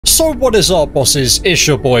So what is up, bosses? It's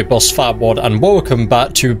your boy Boss Fatwod and welcome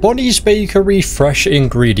back to Bonnie's Bakery Fresh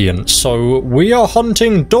Ingredients. So we are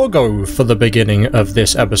hunting Doggo for the beginning of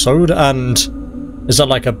this episode, and is that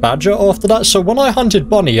like a badger after that? So when I hunted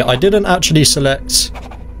Bonnie, I didn't actually select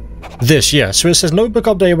this yet. So it says notebook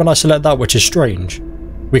update when I select that, which is strange.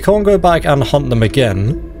 We can't go back and hunt them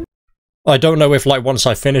again. I don't know if like once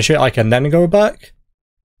I finish it I can then go back.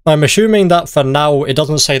 I'm assuming that for now it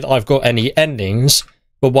doesn't say that I've got any endings,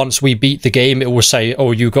 but once we beat the game it will say,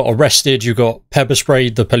 oh, you got arrested, you got pepper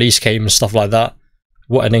sprayed, the police came, stuff like that.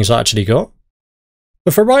 What endings I actually got.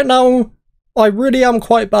 But for right now, I really am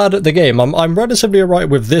quite bad at the game. I'm relatively alright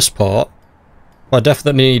with this part. I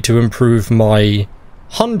definitely need to improve my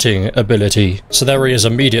hunting ability. So there he is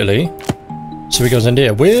immediately. So he goes in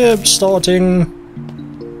here. We're starting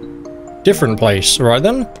different place, right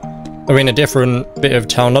then? I mean, a different bit of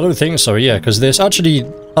town. I don't think so, yeah, because there's actually...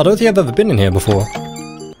 I don't think I've ever been in here before.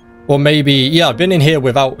 Or maybe... yeah, I've been in here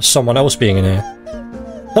without someone else being in here.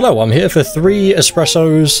 Hello, I'm here for 3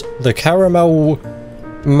 espressos, the caramel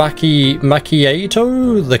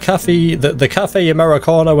macchiato, the cafe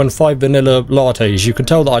americano, and 5 vanilla lattes. You can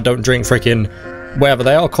tell that I don't drink freaking wherever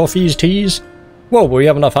they are, coffees, teas. Well, will you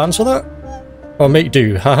have enough hands for that? I'll make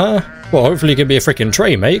do, haha. Well, hopefully it can be a freaking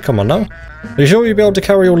tray, mate. Come on now. Are you sure you'll be able to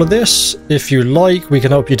carry all of this? If you like, we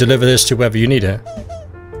can help you deliver this to wherever you need it.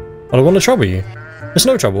 I don't want to trouble you. It's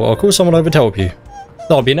no trouble. I'll call someone over to help you.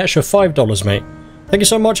 That'll be an extra $5, mate. Thank you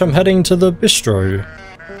so much. I'm heading to the bistro.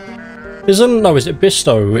 Is it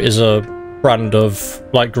Bisto is a brand of,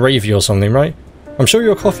 like, gravy or something, right? I'm sure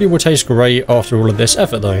your coffee will taste great after all of this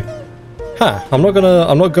effort, though. Ha! I'm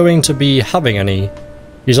not going to be having any.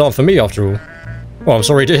 These aren't for me, after all. Well, I'm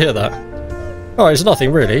sorry to hear that. Oh, it's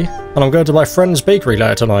nothing really, and I'm going to my friend's bakery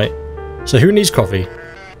later tonight. So who needs coffee?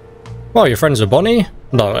 Oh, your friends are Bonnie?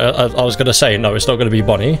 No, I was going to say, no, it's not going to be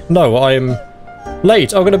Bonnie. No, I'm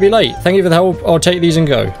late. I'm going to be late. Thank you for the help. I'll take these and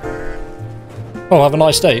go. Oh, have a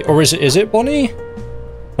nice day. Or is it Bonnie?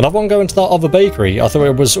 Another one going to that other bakery. I thought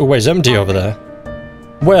it was always empty over there.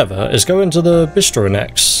 Wherever is going to the bistro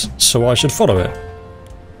next, so I should follow it.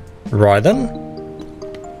 Right then.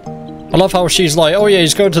 I love how she's like, oh yeah,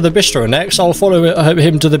 he's going to the bistro next, I'll follow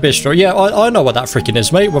him to the bistro. Yeah, I know what that freaking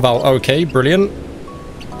is, mate, without okay, brilliant.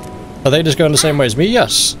 Are they just going the same way as me?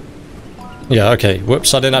 Yes. Yeah, okay,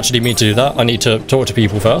 whoops, I didn't actually mean to do that. I need to talk to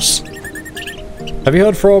people first. Have you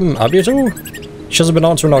heard from Abby at all? She hasn't been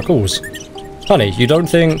answering our calls. Honey, you don't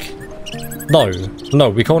think... No,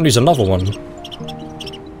 we can't use another one.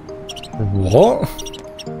 What?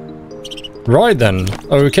 Right then,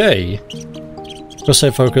 okay. Just stay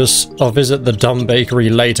focused. I'll visit the dumb bakery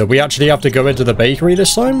later. We actually have to go into the bakery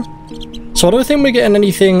this time? So I don't think we're getting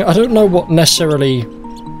anything... I don't know what necessarily...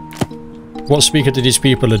 what speaker to these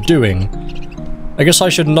people are doing. I guess I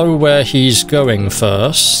should know where he's going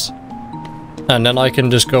first. And then I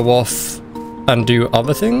can just go off and do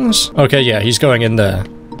other things. Okay, yeah, he's going in there.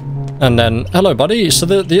 And then... hello, buddy. So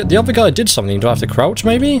the other guy did something. Do I have to crouch,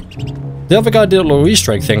 maybe? The other guy did a little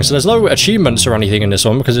Easter egg thing, so there's no achievements or anything in this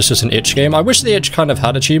one because it's just an itch game. I wish the itch kind of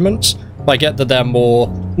had achievements. I get that they're more,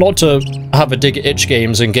 not to have a dig at itch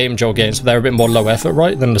games and game jolt games, but they're a bit more low effort,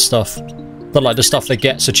 right, than the stuff that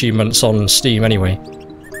gets achievements on Steam anyway.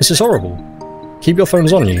 This is horrible. Keep your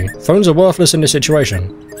phones on you. Phones are worthless in this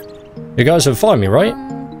situation. You guys have find me, right?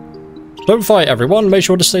 Don't fight, everyone. Make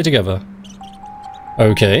sure to stay together.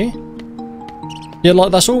 Okay. Yeah,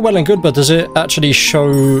 like, that's all well and good, but does it actually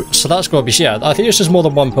show... so that's gotta be... yeah, I think it's just more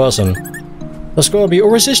than one person. That's gotta be...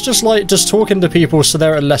 or is this just, like, just talking to people so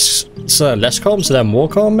they're less calm, so they're more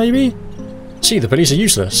calm, maybe? See, the police are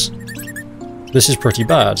useless. This is pretty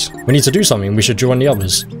bad. We need to do something. We should join the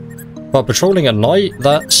others. But patrolling at night,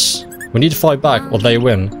 that's... we need to fight back, or they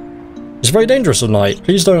win. It's very dangerous at night.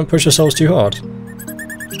 Please don't push yourselves too hard.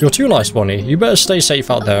 You're too nice, Bonnie. You better stay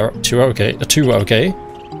safe out there. Too okay.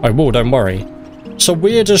 I will, don't worry. So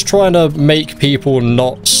we're just trying to make people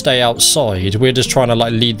not stay outside. We're just trying to,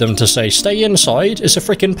 like, lead them to say, stay inside. It's a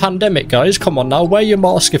freaking pandemic, guys. Come on now, wear your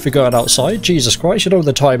mask if you're going outside. Jesus Christ, you know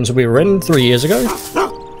the times we were in 3 years ago.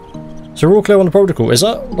 So we're all clear on the protocol. Is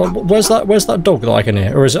that... where's that dog that I can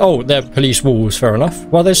hear? Or is it... oh, they're police wolves, fair enough.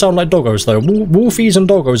 Well, they sound like doggos, though. Wolfies and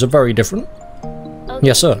doggos are very different. Okay.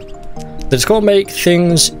 Yes, sir. They just gotta make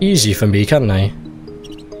things easy for me, can they?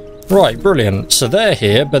 Right, brilliant. So they're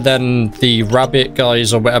here, but then the rabbit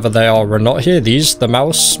guys or whatever they are not here. These, the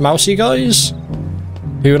mousy guys?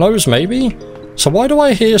 Who knows, maybe? So why do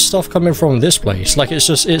I hear stuff coming from this place? Like, it's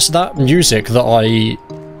that music that I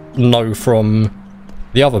know from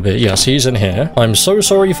the other bit. Yes, he's in here. I'm so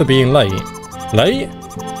sorry for being late. Late?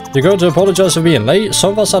 You're going to apologise for being late?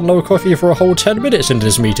 Some of us had no coffee for a whole 10 minutes into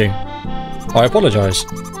this meeting. I apologise.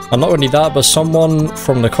 And not only that, but someone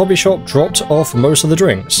from the coffee shop dropped off most of the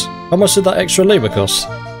drinks. How much did that extra labour cost?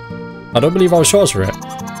 I don't believe I was charged for it.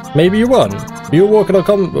 Maybe you weren't. You were working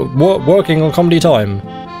on comedy time.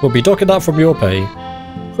 We'll be docking that from your pay.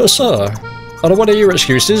 But sir, I don't want to hear your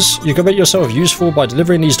excuses. You can make yourself useful by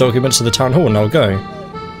delivering these documents to the town hall. Now go.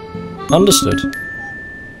 Understood.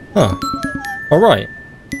 Huh. Alright.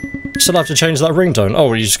 Still have to change that ringtone. Oh,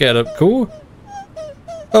 are you scared of... Cool?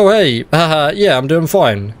 Oh, hey. Haha, yeah, I'm doing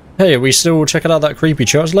fine. Hey, are we still checking out that creepy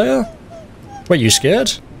church later? Wait, you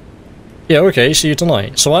scared? Yeah, okay, see you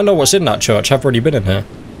tonight. So I know what's in that church. I've already been in here.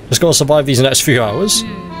 Just gotta survive these next few hours.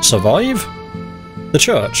 Survive? The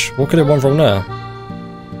church. What could it want from there?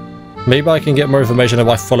 Maybe I can get more information if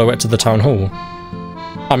I follow it to the town hall.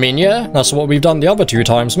 I mean, yeah, that's what we've done the other 2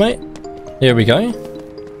 times, mate. Here we go.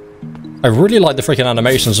 I really like the freaking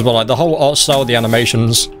animations as well, like the whole art style of the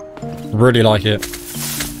animations. Really like it.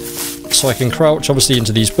 So I can crouch, obviously,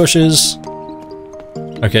 into these bushes.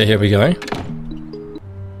 Okay, here we go.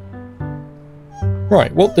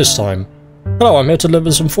 Right, what this time? Hello, I'm here to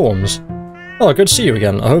deliver some forms. Oh, good to see you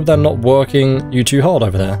again. I hope they're not working you too hard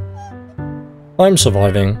over there. I'm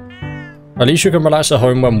surviving. At least you can relax at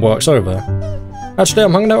home when work's over. Actually,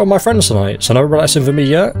 I'm hanging out with my friends tonight, so no relaxing for me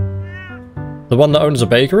yet. The one that owns a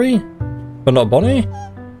bakery? But not Bonnie?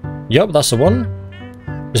 Yep, that's the one.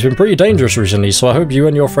 It's been pretty dangerous recently, so I hope you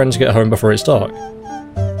and your friends get home before it's dark.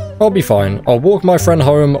 I'll be fine. I'll walk my friend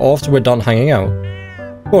home after we're done hanging out.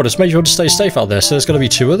 Well, just make sure to stay safe out there, so there's going to be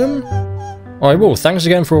 2 of them? I will. Thanks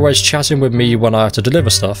again for always chatting with me when I have to deliver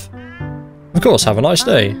stuff. Of course, have a nice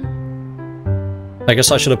day. I guess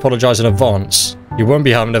I should apologise in advance. You won't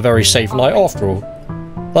be having a very safe night after all.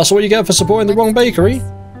 That's what you get for supporting the wrong bakery?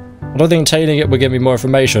 I don't think tailing it will give me more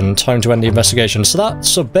information. Time to end the investigation. So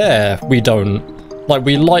that's a bear we don't. Like,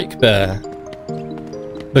 we like Bear.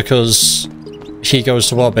 Because he goes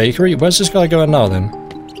to our bakery. Where's this guy going now, then?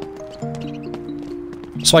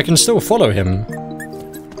 So I can still follow him.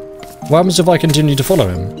 What happens if I continue to follow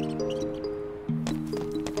him?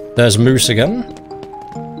 There's Moose again.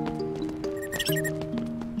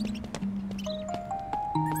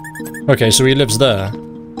 Okay, so he lives there.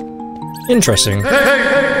 Interesting.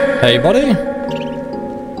 Hey, buddy.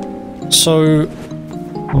 So,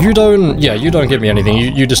 you don't... Yeah, you don't give me anything.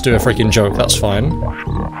 You just do a freaking joke. That's fine.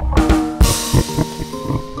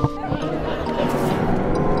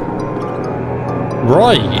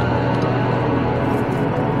 Right.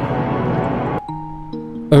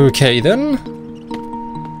 Okay, then.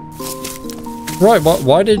 Right,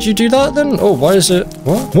 why did you do that, then? Oh, why is it...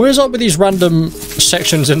 What? What is up with these random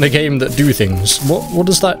sections in the game that do things? What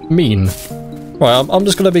does that mean? Right, I'm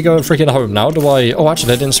just gonna be going freaking home now. Do I... Oh,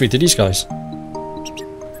 actually, I didn't speak to these guys.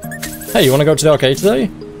 Hey, you wanna go to the arcade today?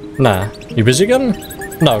 Nah. You busy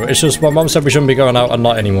again? No, it's just my mum said we shouldn't be going out at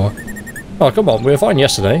night anymore. Oh, come on, we were fine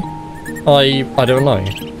yesterday. I don't know.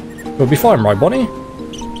 We'll be fine, right, Bonnie?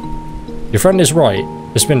 Your friend is right.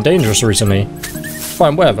 It's been dangerous recently.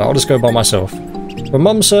 Fine, whatever, I'll just go by myself. But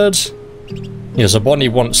Mum said... Yeah, so Bonnie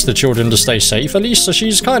wants the children to stay safe at least, so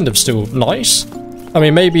she's kind of still nice. I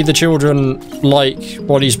mean, maybe the children like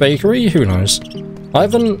Bonnie's bakery? Who knows? I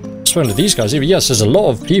haven't spoken to these guys either. Yes, there's a lot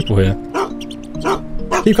of people here.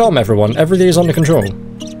 Keep calm, everyone. Everything is under control.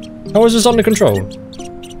 How is this under control?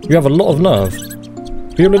 You have a lot of nerve.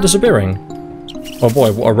 People are disappearing. Oh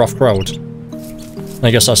boy, what a rough crowd.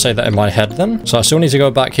 I guess I say that in my head then. So I still need to go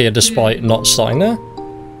back here despite not starting there.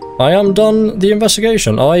 I am done the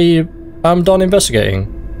investigation. I am done investigating.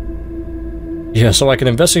 Yeah, so I can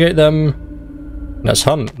investigate them. Let's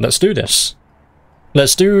hunt. Let's do this.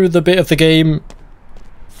 Let's do the bit of the game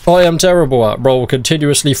I am terrible at. Roll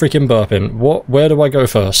continuously freaking burping. Where do I go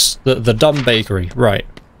first? The dumb bakery. Right.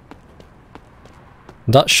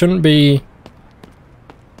 That shouldn't be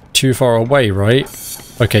too far away, right?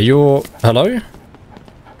 Okay, you're... Hello?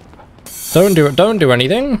 Don't do it. Don't do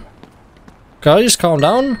anything. Guys, calm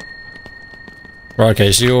down. Right,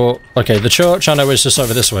 okay, so you're... Okay, the church I know is just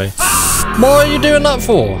over this way. What are you doing that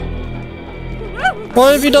for?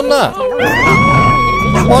 Why have you done that?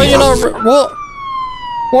 Why are you not... What?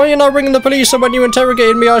 Why are you not ringing the police and when you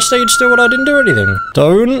interrogated me I stayed still and I didn't do anything?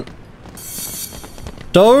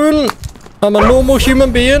 Don't! I'm a normal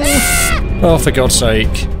human being. Oh, for God's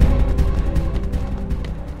sake.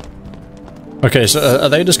 Okay, so are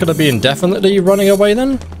they just going to be indefinitely running away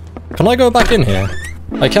then? Can I go back in here?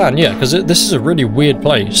 I can, yeah, because this is a really weird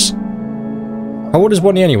place. How old is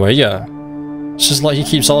Bonnie anyway? Yeah. It's just like he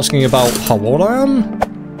keeps asking about how old I am?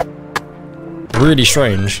 Really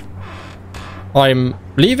strange. I'm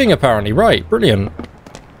leaving apparently, right, brilliant.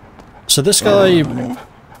 So this guy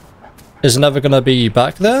is never going to be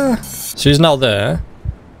back there. So he's now there.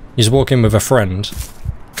 He's walking with a friend.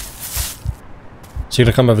 Is he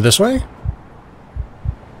going to come over this way?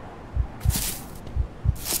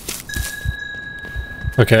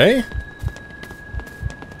 Okay.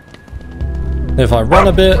 If I run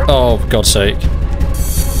a bit... Oh, for God's sake.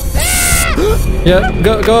 Yeah,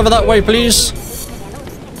 go over that way, please.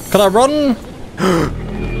 Can I run?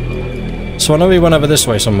 So I know he went over this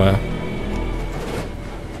way somewhere.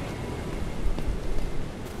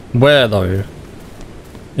 Where, though,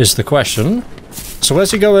 is the question. So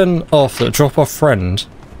where's he going after? Drop off friend.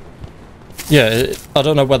 Yeah, I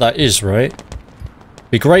don't know where that is, right?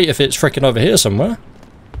 Be great if it's freaking over here somewhere.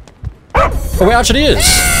 Oh, it actually is!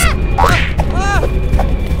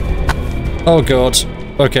 Oh god.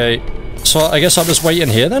 Okay. So I guess I'll just wait in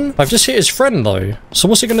here then? I've just hit his friend though. So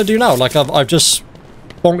what's he gonna do now? Like I've just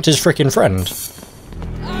bonked his freaking friend.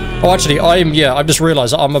 Oh actually, I've just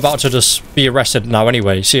realised that I'm about to just be arrested now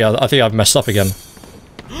anyway. See, I think I've messed up again.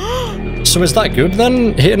 So is that good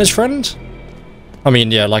then? Hitting his friend? I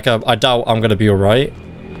mean, yeah, like I doubt I'm gonna be alright.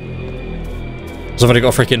 So I've only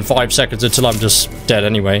got freaking 5 seconds until I'm just dead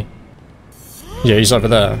anyway. Yeah, he's over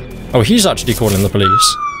there. Oh, he's actually calling the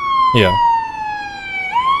police. Yeah.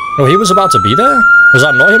 Oh, he was about to be there? Was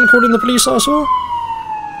that not him calling the police I saw?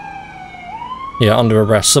 Yeah, under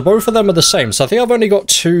arrest. So both of them are the same. So I think I've only got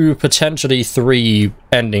 2, potentially 3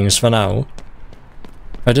 endings for now.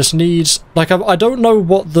 I just need... Like, I don't know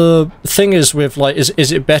what the thing is with, like...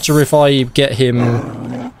 Is it better if I get him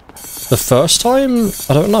the first time?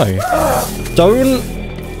 I don't know. Don't...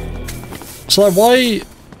 So, like, why...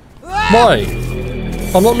 Why?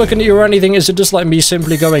 I'm not looking at you or anything. Is it just like me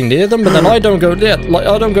simply going near them? But then I don't go near, like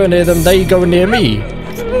I don't go near them. They go near me,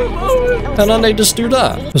 and then they just do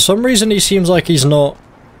that. For some reason, he seems like he's not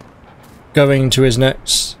going to his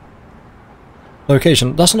next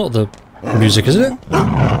location. That's not the music, is it?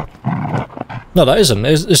 No, that isn't.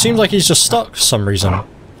 It seems like he's just stuck for some reason.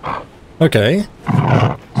 Okay,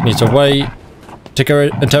 need to wait.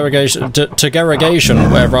 Interrogation,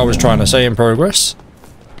 whatever I was trying to say in progress.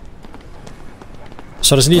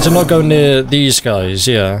 So I just need to not go near these guys,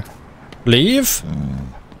 yeah. Leave?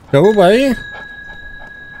 Go away?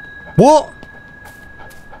 What?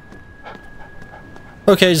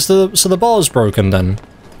 Okay, so the bar's broken then.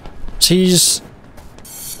 So he's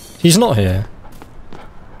not here.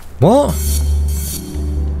 What?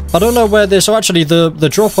 I don't know where this... So actually the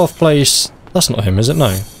drop-off place... That's not him, is it?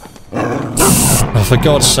 No. Oh, for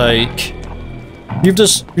God's sake. You've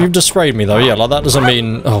just sprayed me though, yeah, like that doesn't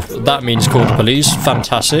mean... Oh, that means call the police.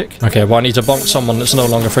 Fantastic. Okay, well I need to bonk someone that's no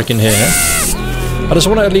longer freaking here. I just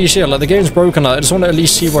want to at least, yeah, like the game's broken out. I just want to at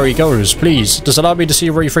least see where he goes, please. Just allow me to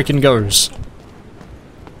see where he freaking goes.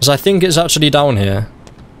 Because I think it's actually down here.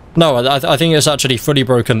 No, I think it's actually fully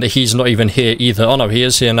broken that he's not even here either. Oh no, he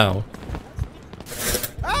is here now.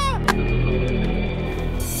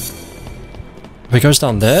 He goes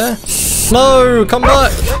down there? No, come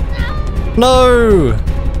back! No!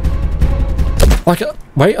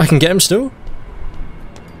 Wait, I can get him still?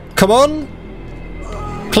 Come on!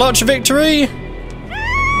 Clutch victory!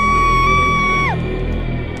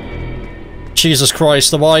 Jesus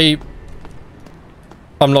Christ, I'm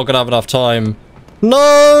not gonna have enough time.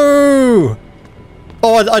 No!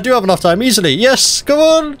 Oh, I do have enough time, easily. Yes, come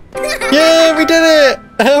on! Yeah, we did it!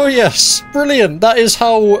 Hell yes! Brilliant! That is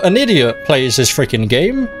how an idiot plays this freaking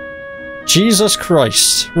game. Jesus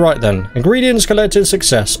Christ. Right then. Ingredients collected,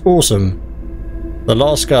 success. Awesome. The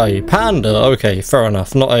last guy. Panda. Okay, fair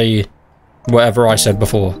enough. Not a... whatever I said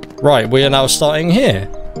before. Right, we are now starting here.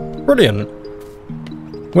 Brilliant.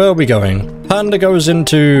 Where are we going? Panda goes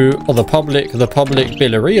into... oh, the public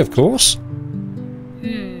billery, of course.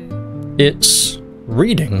 It's...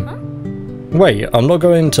 reading. Wait, I'm not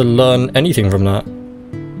going to learn anything from that.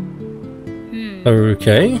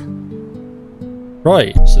 Okay.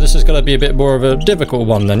 Right, so this is going to be a bit more of a difficult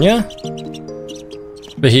one then, yeah?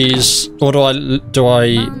 But he's... or do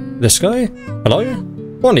I... this guy? Hello?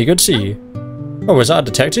 Bonnie, good to see you. Oh, is that a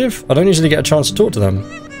detective? I don't usually get a chance to talk to them.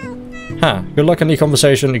 Ha, good luck getting any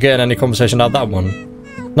conversation out of that one.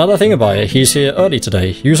 Now that I think about it, he's here early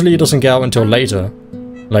today. Usually he doesn't get out until later.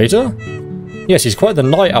 Later? Yes, he's quite the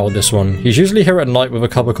night owl, this one. He's usually here at night with a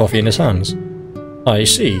cup of coffee in his hands. I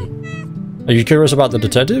see. Are you curious about the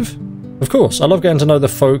detective? Of course, I love getting to know the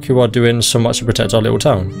folk who are doing so much to protect our little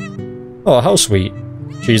town. Oh, how sweet.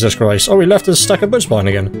 Jesus Christ. Oh, he left a stack of books behind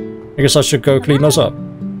again. I guess I should go clean those up.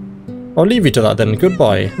 I'll leave you to that then.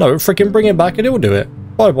 Goodbye. No, freaking bring him back and he'll do it.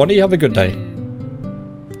 Bye, Bonnie. Have a good day.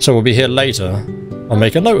 So we'll be here later. I'll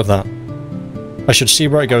make a note of that. I should see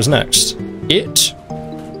where it goes next. It?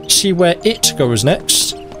 see where it goes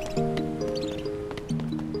next.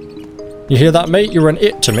 You hear that, mate? You're an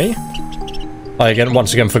it to me. I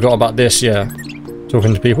once again forgot about this, yeah.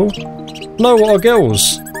 Talking to people. No, what are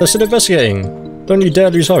girls? They're still investigating. Don't you dare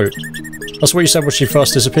lose hope. That's what you said when she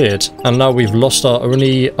first disappeared. And now we've lost our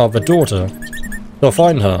only other daughter. They'll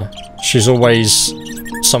find her. She's always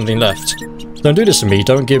something left. Don't do this to me.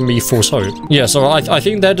 Don't give me false hope. Yeah, so I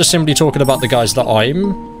think they're just simply talking about the guys that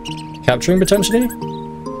I'm capturing, potentially.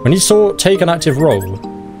 We need to take an active role.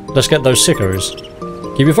 Let's get those sickos.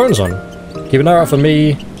 Keep your phones on. Keep an eye out for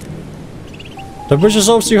me. Don't push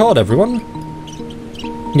yourselves too hard, everyone.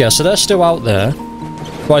 Yeah, so they're still out there.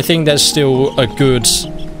 But I think there's still a good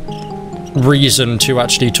reason to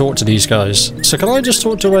actually talk to these guys. So can I just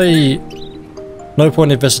talk to a... No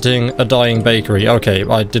point in visiting a dying bakery. Okay,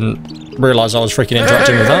 I didn't realise I was freaking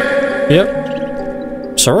interacting with that.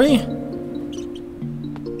 Yep. Sorry?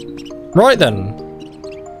 Right then.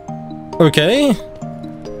 Okay.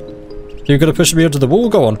 You're gonna push me into the wall?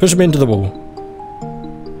 Go on, push me into the wall.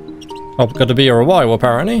 I've got to be here a while,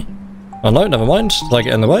 apparently. Oh no, never mind. Did I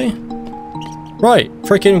get in the way? Right,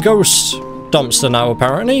 freaking ghost dumpster now,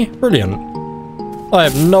 apparently. Brilliant. I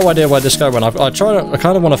have no idea where this guy went. I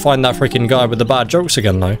kind of want to find that freaking guy with the bad jokes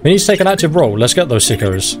again, though. We need to take an active role. Let's get those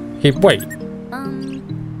sickos. Wait.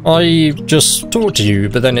 I just talked to you,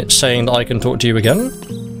 but then it's saying that I can talk to you again?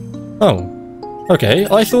 Oh. Okay,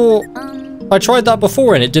 I thought... I tried that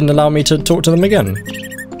before and it didn't allow me to talk to them again.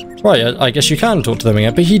 Right, I guess you can talk to them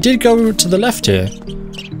again, but he did go to the left here.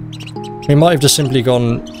 He might have just simply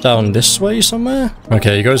gone down this way somewhere.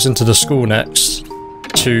 Okay, he goes into the school next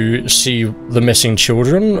to see the missing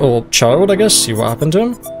children, or child, I guess, see what happened to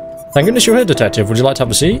him. Thank goodness you're here, detective. Would you like to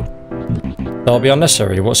have a seat? That'll be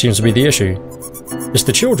unnecessary. What seems to be the issue? It's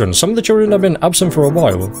the children. Some of the children have been absent for a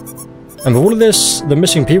while. And with all of this, the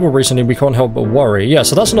missing people recently, we can't help but worry. Yeah,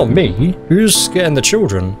 so that's not me. Who's getting the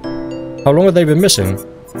children? How long have they been missing?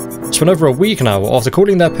 It's been over a week now. After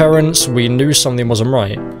calling their parents, we knew something wasn't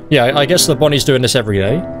right. Yeah, I guess the Bonnie's doing this every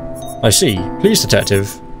day. I see. Please,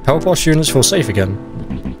 detective, help our students feel safe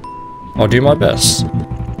again. I'll do my best.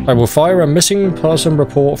 I will fire a missing person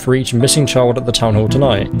report for each missing child at the town hall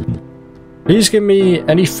tonight. Please give me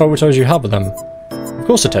any photos you have of them. Of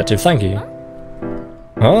course, detective, thank you.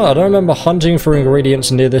 I don't remember hunting for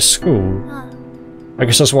ingredients near this school. I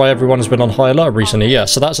guess that's why everyone's been on high alert recently. Yeah,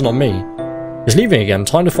 so that's not me. It's leaving again.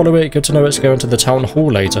 Time to follow it. Good to know it's going to the town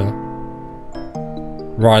hall later.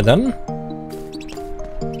 Right then.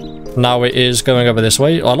 Now it is going over this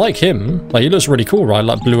way. I like him. Like, he looks really cool, right?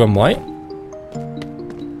 Like blue and white.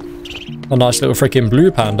 A nice little freaking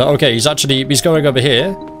blue panda. Okay, he's going over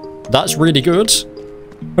here. That's really good.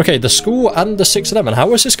 Okay, the school and the 611.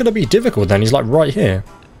 How is this going to be difficult then? He's like right here.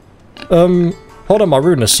 Pardon my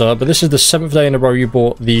rudeness, sir, but this is the 7th day in a row you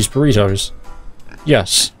bought these burritos.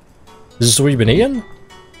 Yes. Is this all you've been eating?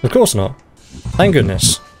 Of course not. Thank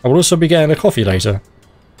goodness. I will also be getting a coffee later.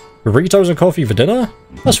 Burritos and coffee for dinner?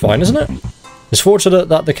 That's fine, isn't it? It's fortunate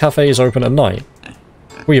that the cafe is open at night.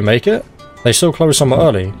 Will you make it? They still close somewhat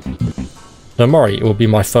early. Don't worry, it will be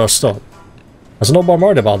my first stop. That's not what I'm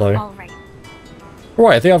worried about, though.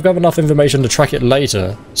 Alright, I think I've got enough information to track it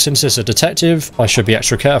later. Since it's a detective, I should be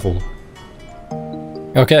extra careful.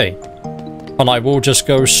 Okay. And I will just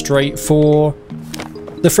go straight for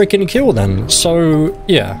the freaking kill then. So,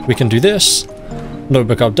 yeah, we can do this.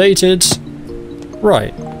 Notebook updated.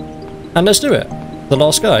 Right. And let's do it. The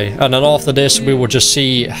last guy. And then after this, we will just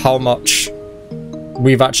see how much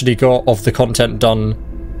we've actually got of the content done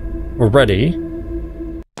already.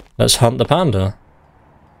 Let's hunt the panda.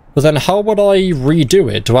 But then how would I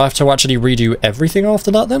redo it? Do I have to actually redo everything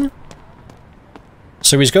after that then?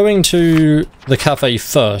 So he's going to the cafe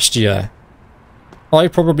first, yeah. I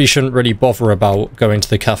probably shouldn't really bother about going to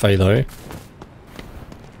the cafe though.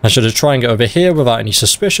 I should have tried and get over here without any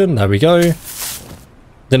suspicion. There we go.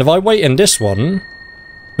 Then if I wait in this one,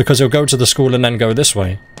 because he'll go to the school and then go this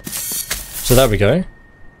way. So there we go.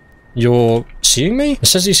 You're seeing me? It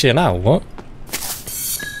says he's here now. What?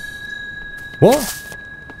 What?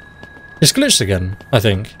 It's glitched again, I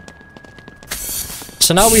think.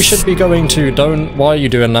 So now we should be going to... Why are you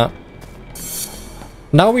doing that?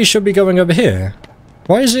 Now we should be going over here.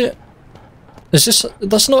 Why is it... Is this...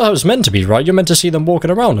 That's not how it's meant to be, right? You're meant to see them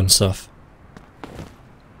walking around and stuff.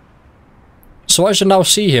 So I should now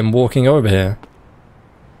see him walking over here.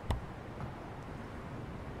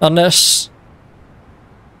 Unless...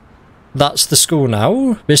 That's the school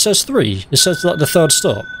now? It says 3. It says like the 3rd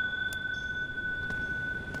stop.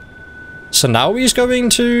 So now he's going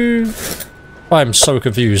to... I'm so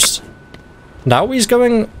confused. Now he's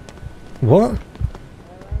going... What?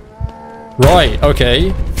 Right,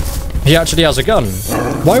 okay. he actually has a gun.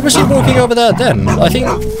 Why was he walking over there then? I think,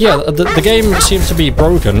 yeah, the game seems to be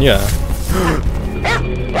broken, yeah.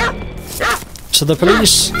 So the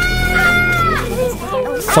police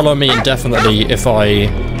follow me indefinitely if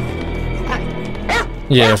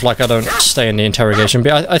if like I don't stay in the interrogation.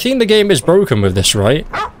 But I think the game is broken with this, right?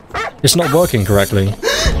 It's not working correctly.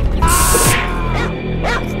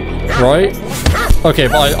 Right? Okay,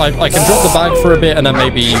 but I can drop the bag for a bit and then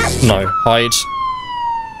maybe, no, hide.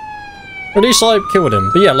 At least I killed him.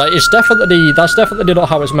 But yeah, like, that's definitely not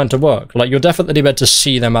how it's meant to work. Like, you're definitely meant to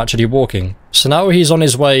see them actually walking. So now he's on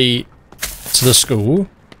his way to the school.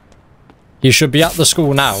 He should be at the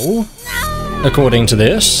school now, according to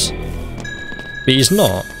this. But he's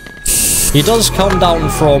not. He does come down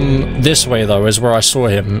from this way, though, is where I saw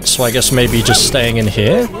him. So I guess maybe just staying in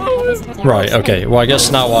here? Right, okay. Well, I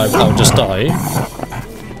guess now I'll just die.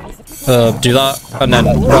 Do that, and then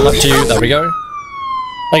run up to you. There we go.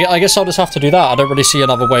 I guess I'll just have to do that. I don't really see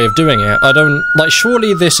another way of doing it. I don't... Like,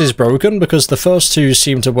 surely this is broken, because the first two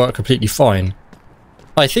seem to work completely fine.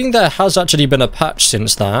 I think there has actually been a patch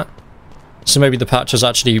since that. So maybe the patch has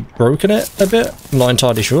actually broken it a bit? I'm not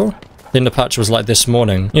entirely sure. I think the patch was like this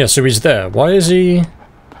morning. Yeah, so he's there. Why is he...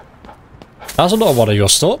 That's not one of your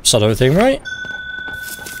stops, I don't think, right?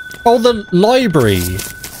 Oh, the library.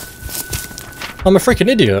 I'm a freaking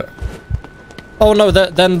idiot. Oh no,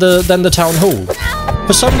 then the town hall.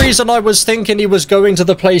 For some reason I was thinking he was going to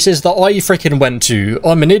the places that I freaking went to.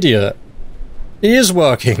 I'm an idiot. He is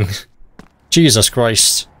working. Jesus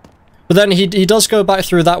Christ. But then he does go back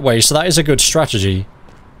through that way, so that is a good strategy.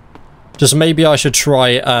 Just maybe I should try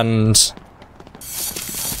and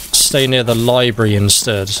stay near the library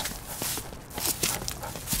instead.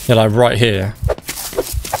 Yeah, like right here.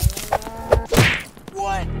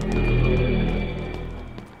 What?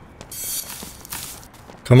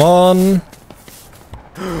 Come on.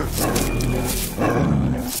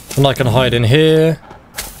 And I can hide in here.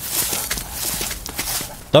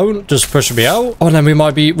 Don't just push me out. Oh, then we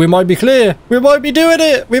might be clear. We might be doing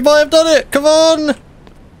it. We might have done it. Come on.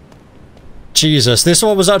 Jesus, this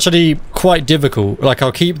one was actually quite difficult. Like,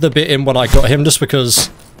 I'll keep the bit in when I got him just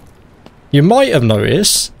because you might have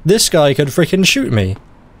noticed this guy could freaking shoot me.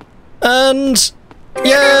 And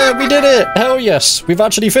yeah, we did it. Hell yes. We've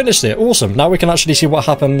actually finished it. Awesome. Now we can actually see what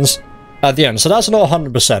happens at the end. So that's not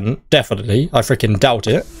 100%. Definitely. I freaking doubt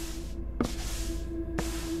it.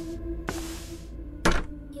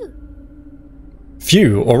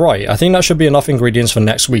 Phew, alright. I think that should be enough ingredients for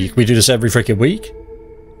next week. We do this every freaking week.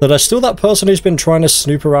 But there's still that person who's been trying to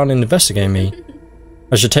snoop around and investigate me.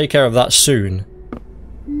 I should take care of that soon.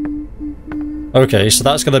 Okay, so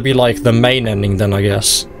that's gonna be like the main ending then, I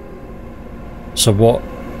guess. So what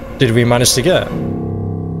did we manage to get?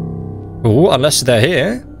 Oh, unless they're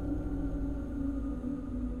here.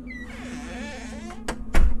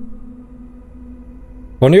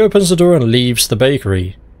 When he opens the door and leaves the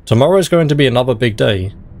bakery, tomorrow is going to be another big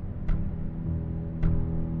day.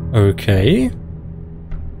 Okay.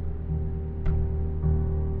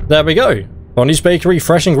 There we go. Bonnie's Bakery,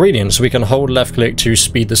 fresh ingredients. We can hold left click to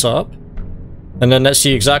speed this up. And then let's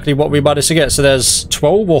see exactly what we managed to get. So there's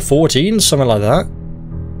 12 or 14, something like that.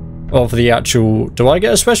 Of the actual... Do I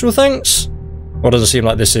get a special thanks? Or does it seem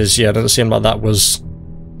like this is... Yeah, it doesn't seem like that was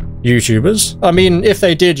YouTubers. I mean, if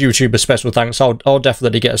they did YouTube a special thanks, I'll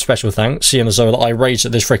definitely get a special thanks, seeing as though that I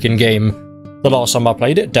rated this freaking game the last time I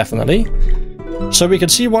played it, definitely. So we can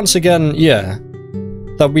see once again, yeah,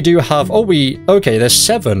 that we do have... Oh, okay, there's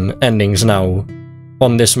 7 endings now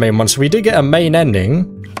on this main one. So we did get a main ending.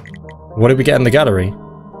 What did we get in the gallery?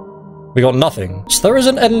 We got nothing. So there is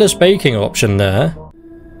an endless baking option there.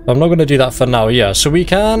 I'm not going to do that for now, yeah. So we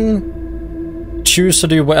can choose to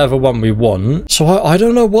do whatever one we want. So I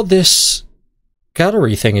don't know what this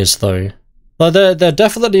gallery thing is, though. Like, there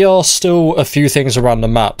definitely are still a few things around the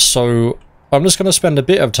map, so I'm just going to spend a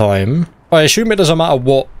bit of time. I assume it doesn't matter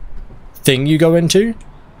what thing you go into.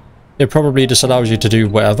 It probably just allows you to do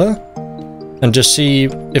whatever. And just see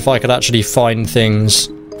if I could actually find things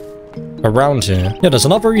around here. Yeah, there's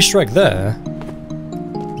another Easter egg there.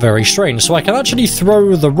 Very strange. So I can actually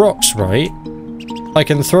throw the rocks, right? I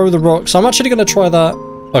can throw the rocks. I'm actually going to try that.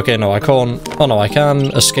 Okay, no, I can't. Oh, no, I can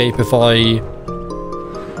escape if I...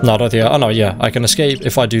 No, I don't think... Oh, no, yeah. I can escape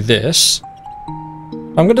if I do this.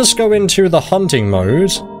 I'm going to just go into the hunting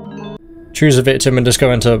mode. Choose a victim and just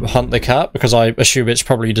go into hunt the cat, because I assume it's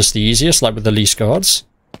probably just the easiest, like with the least guards.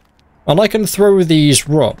 And I can throw these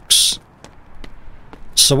rocks.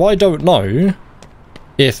 So I don't know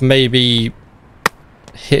if maybe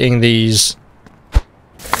hitting these...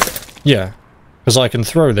 Yeah, because I can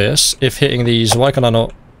throw this. If hitting these... Why can I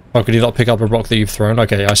not... Oh, could you not pick up a rock that you've thrown?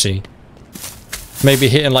 Okay, I see. Maybe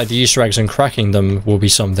hitting like the Easter eggs and cracking them will be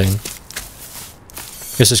something.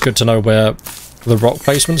 Guess it's good to know where the rock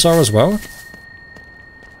placements are as well.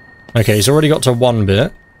 Okay, he's already got to one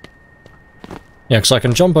bit. Yeah, because I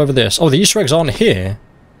can jump over this. Oh, the Easter eggs aren't here.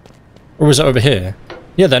 Or is it over here?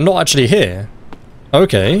 Yeah, they're not actually here.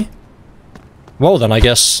 Okay. Well then, I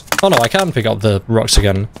guess... Oh no, I can pick up the rocks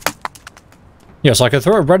again. Yeah, so I can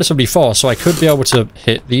throw it relatively far, so I could be able to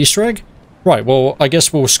hit the Easter egg. Right, well, I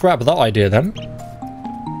guess we'll scrap that idea then.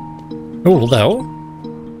 Oh, what the hell?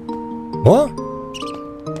 What?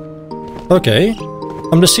 Okay.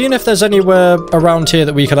 I'm just seeing if there's anywhere around here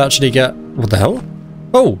that we could actually get... What the hell?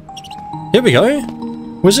 Oh! Here we go!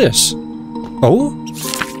 What's this? Oh?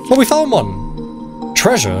 Oh, we found one!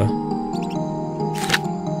 Treasure?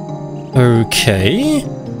 Okay...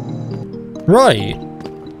 Right.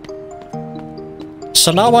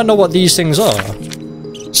 So now I know what these things are.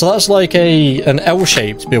 So that's like an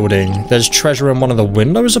L-shaped building. There's treasure in one of the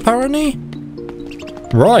windows, apparently?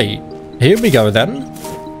 Right. Here we go, then.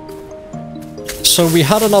 So we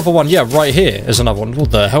had another one. Yeah, right here is another one.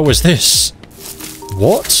 What the hell is this?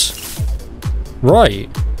 What? Right.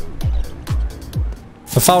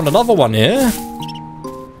 I found another one here.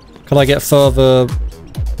 Can I get further?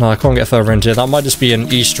 No, I can't get further into it. That might just be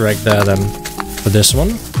an Easter egg there then for this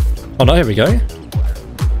one. Oh no, here we go.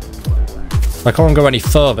 I can't go any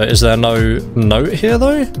further. Is there no note here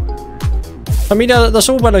though? I mean, yeah, that's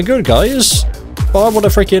all well and good, guys. But I want to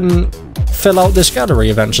freaking fill out this gallery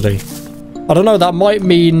eventually. I don't know, that might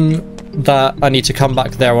mean that I need to come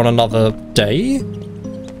back there on another day?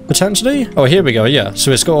 Potentially? Oh, here we go, yeah.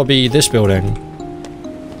 So it's got to be this building.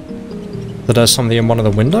 That there's something in one of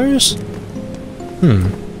the windows? I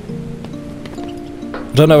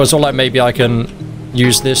don't know, it's all like maybe I can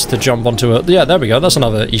use this to jump onto a... Yeah, there we go, that's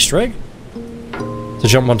another Easter egg. To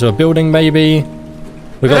jump onto a building, maybe.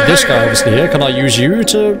 We got this guy obviously here. Can I use you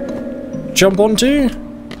to jump onto?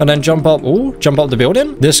 And then jump up... Ooh, jump up the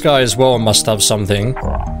building? This guy as well must have something.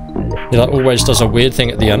 He like, always does a weird thing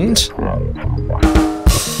at the end.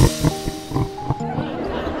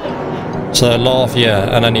 So laugh,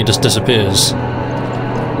 yeah, and then he just disappears.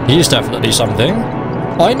 He's definitely something.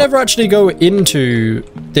 I never actually go into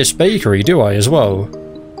this bakery, do I, as well?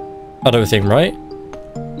 I don't think, right?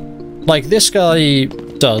 Like, this guy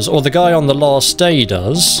does, or the guy on the last day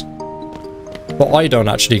does. But I don't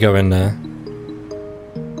actually go in there.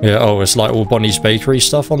 Yeah, oh, it's like all Bonnie's Bakery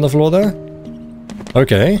stuff on the floor there?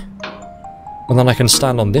 Okay. And then I can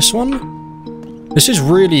stand on this one? This is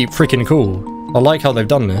really freaking cool. I like how they've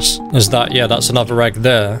done this. Is that, yeah, that's another egg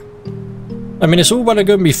there. I mean, it's all well and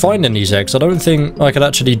good me finding these eggs. I don't think I could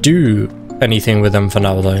actually do anything with them for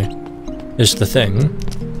now, though. Is the thing.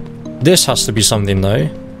 This has to be something, though.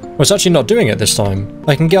 Well, it's actually not doing it this time.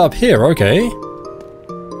 I can get up here, okay.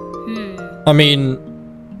 I mean,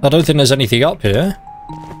 I don't think there's anything up here.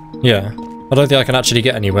 Yeah, I don't think I can actually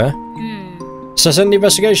get anywhere. So it's an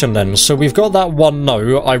investigation then. So we've got that one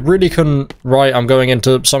no. I really couldn't... Right, I'm going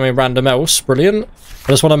into something random else. Brilliant. I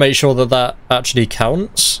just want to make sure that that actually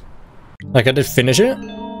counts. Like, I did finish it.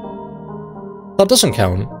 That doesn't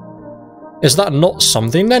count. Is that not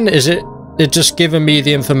something then? Is it just giving me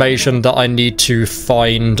the information that I need to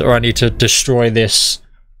find, or I need to destroy this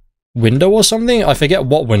window or something? I forget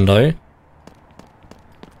what window.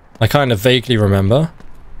 I kind of vaguely remember.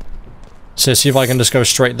 So see if I can just go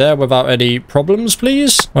straight there without any problems,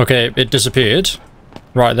 please. Okay, it disappeared.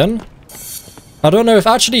 Right then. I don't know if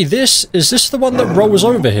actually is this the one that rolls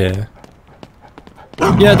over here?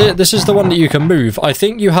 Yeah, this is the one that you can move. I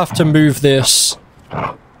think you have to move this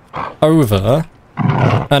over,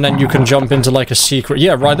 and then you can jump into like a secret...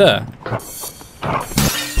 Yeah, right there.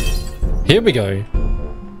 Here we go.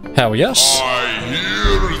 Hell yes. I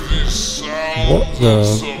hear the sound What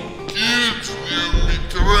the...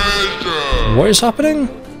 What is happening?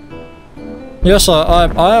 Yes,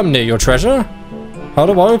 I am near your treasure. How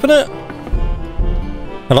do I open it?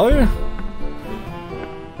 Hello?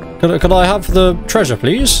 Could I have the treasure,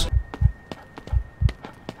 please?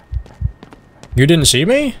 You didn't see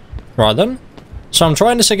me? Right then. So I'm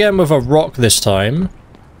trying this again with a rock this time.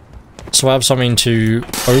 So I have something to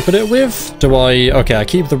open it with. Do I... Okay, I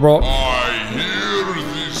keep the rock.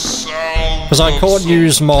 Because I can't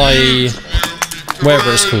use my...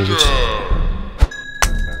 Whatever it's called.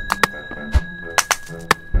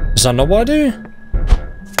 Is that not what I do?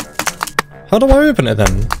 How do I open it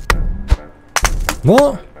then?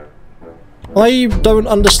 What? I don't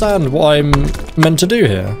understand what I'm meant to do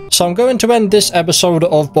here. So I'm going to end this episode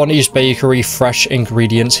of Bonnie's Bakery Fresh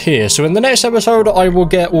Ingredients here. So in the next episode, I will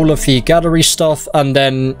get all of the gallery stuff, and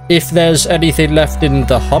then if there's anything left in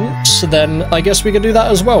the hunts, then I guess we can do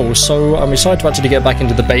that as well. So I'm excited to actually get back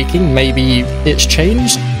into the baking. Maybe it's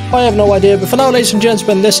changed. I have no idea, but for now, ladies and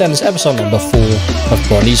gentlemen, this ends episode number 4 of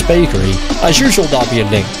Bonnie's Bakery. As usual, there'll be a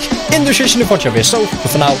link in the description if you watch it yourself.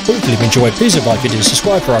 But for now, hopefully you enjoyed. Please invite you to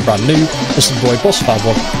subscribe for our brand new. This is the boy Boss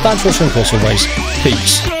Fatwod. Thanks for watching, of course, always.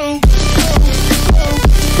 Peace.